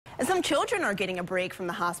And some children are getting a break from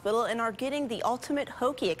the hospital and are getting the ultimate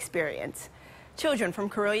Hokie experience. Children from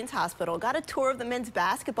Carilion's hospital got a tour of the men's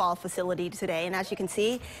basketball facility today, and as you can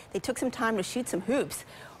see, they took some time to shoot some hoops.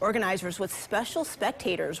 Organizers with Special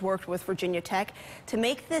Spectators worked with Virginia Tech to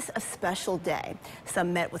make this a special day.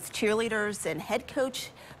 Some met with cheerleaders and head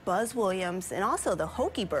coach Buzz Williams and also the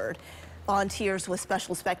Hokie bird. Volunteers with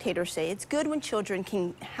Special Spectators say it's good when children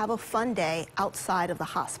can have a fun day outside of the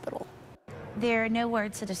hospital. There are no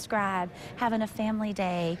words to describe having a family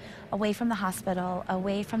day away from the hospital,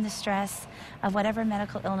 away from the stress of whatever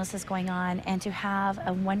medical illness is going on, and to have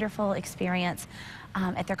a wonderful experience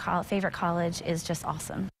at their favorite college is just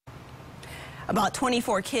awesome. About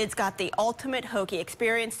 24 kids got the ultimate Hokie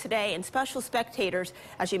experience today, and Special Spectators,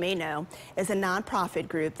 as you may know, is a nonprofit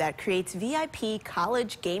group that creates VIP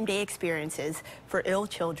college game day experiences for ill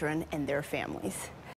children and their families.